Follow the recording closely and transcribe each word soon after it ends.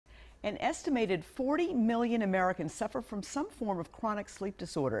An estimated 40 million Americans suffer from some form of chronic sleep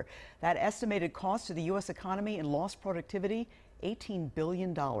disorder. That estimated cost to the U.S. economy in lost productivity, $18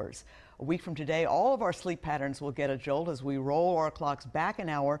 billion. A week from today, all of our sleep patterns will get a jolt as we roll our clocks back an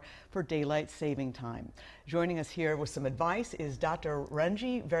hour for daylight saving time. Joining us here with some advice is Dr.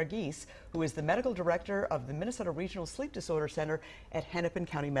 Ranji Varghese, who is the medical director of the Minnesota Regional Sleep Disorder Center at Hennepin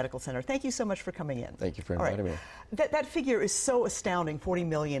County Medical Center. Thank you so much for coming in. Thank you for inviting me. That figure is so astounding, 40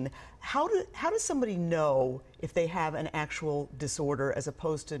 million. How does somebody know if they have an actual disorder as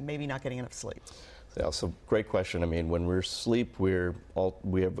opposed to maybe not getting enough sleep? Yeah, so great question. I mean, when we're asleep, we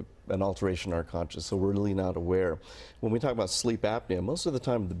have an alteration in our consciousness, so we're really not aware. When we talk about sleep apnea, most of the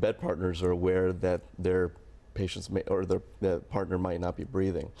time the bed partners are aware that their patients may, or their partner might not be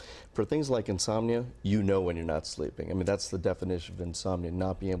breathing. For things like insomnia, you know when you're not sleeping. I mean, that's the definition of insomnia,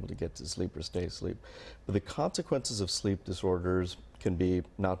 not being able to get to sleep or stay asleep. But the consequences of sleep disorders can be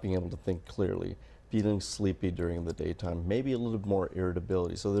not being able to think clearly, feeling sleepy during the daytime, maybe a little bit more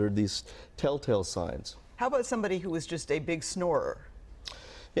irritability. So there are these telltale signs. How about somebody who is just a big snorer?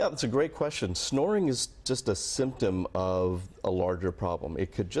 Yeah, that's a great question. Snoring is just a symptom of a larger problem.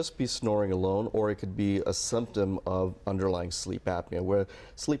 It could just be snoring alone, or it could be a symptom of underlying sleep apnea, where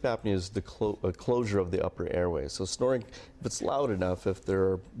sleep apnea is the closure of the upper airway. So snoring, if it's loud enough, if there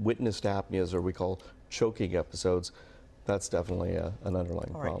are witnessed apneas, or we call choking episodes, that's definitely an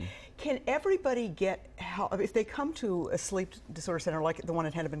underlying problem. Can everybody get help? If they come to a sleep disorder center like the one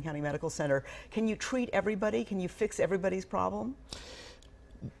at Hennepin County Medical Center, can you treat everybody? Can you fix everybody's problem?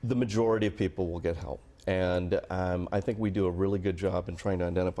 The majority of people will get help. And I think we do a really good job in trying to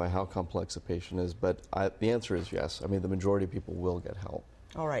identify how complex a patient is, but the answer is yes. I mean, the majority of people will get help.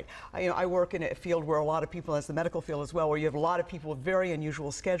 All right. I work in a field where a lot of people, as the medical field as well, where you have a lot of people with very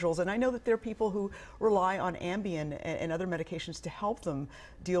unusual schedules, and I know that there are people who rely on Ambien and other medications to help them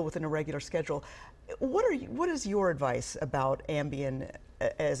deal with an irregular schedule. What is your advice about Ambien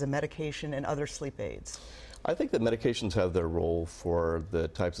as a medication and other sleep aids? I think that medications have their role for the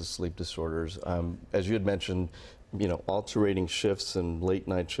types of sleep disorders. As you had mentioned, alternating shifts and late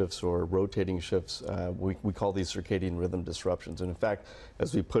night shifts or rotating shifts, we call these circadian rhythm disruptions. And in fact,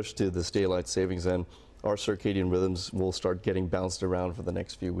 as we push to this daylight savings end, our circadian rhythms will start getting bounced around for the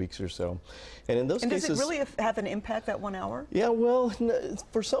next few weeks or so. And in those cases... does it really have an impact, that 1 hour? Yeah, well,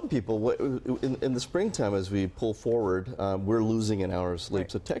 for some people, in the springtime as we pull forward, we're losing an hour of sleep.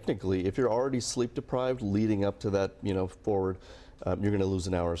 Right. So technically, if you're already sleep deprived leading up to that, forward, you're going to lose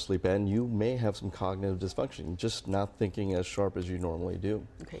an hour of sleep, and you may have some cognitive dysfunction, just not thinking as sharp as you normally do.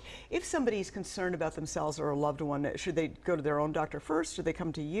 Okay. If somebody's concerned about themselves or a loved one, should they go to their own doctor first? Should they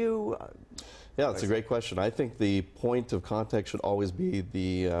come to you? Yeah, that's a great question. I think the point of contact should always be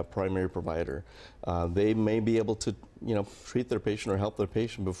the primary provider. They may be able to, treat their patient or help their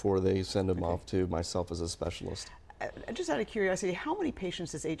patient before they send them off to myself as a specialist. Just out of curiosity, how many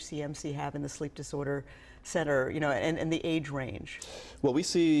patients does HCMC have in the sleep disorder center, and the age range? Well, we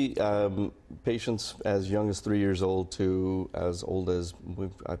see patients as young as 3 years old to as old as,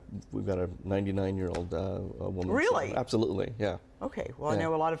 we've got a 99-year-old woman. Really? So, absolutely, yeah. Okay, well, I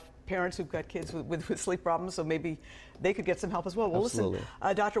know a lot of parents who've got kids with sleep problems, so maybe they could get some help as well. Well, absolutely.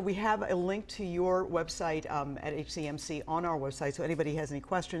 Listen, Doctor, we have a link to your website at HCMC on our website, so anybody has any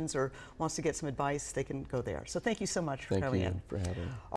questions or wants to get some advice, they can go there. So thank you so much for coming in. Thank you for having me.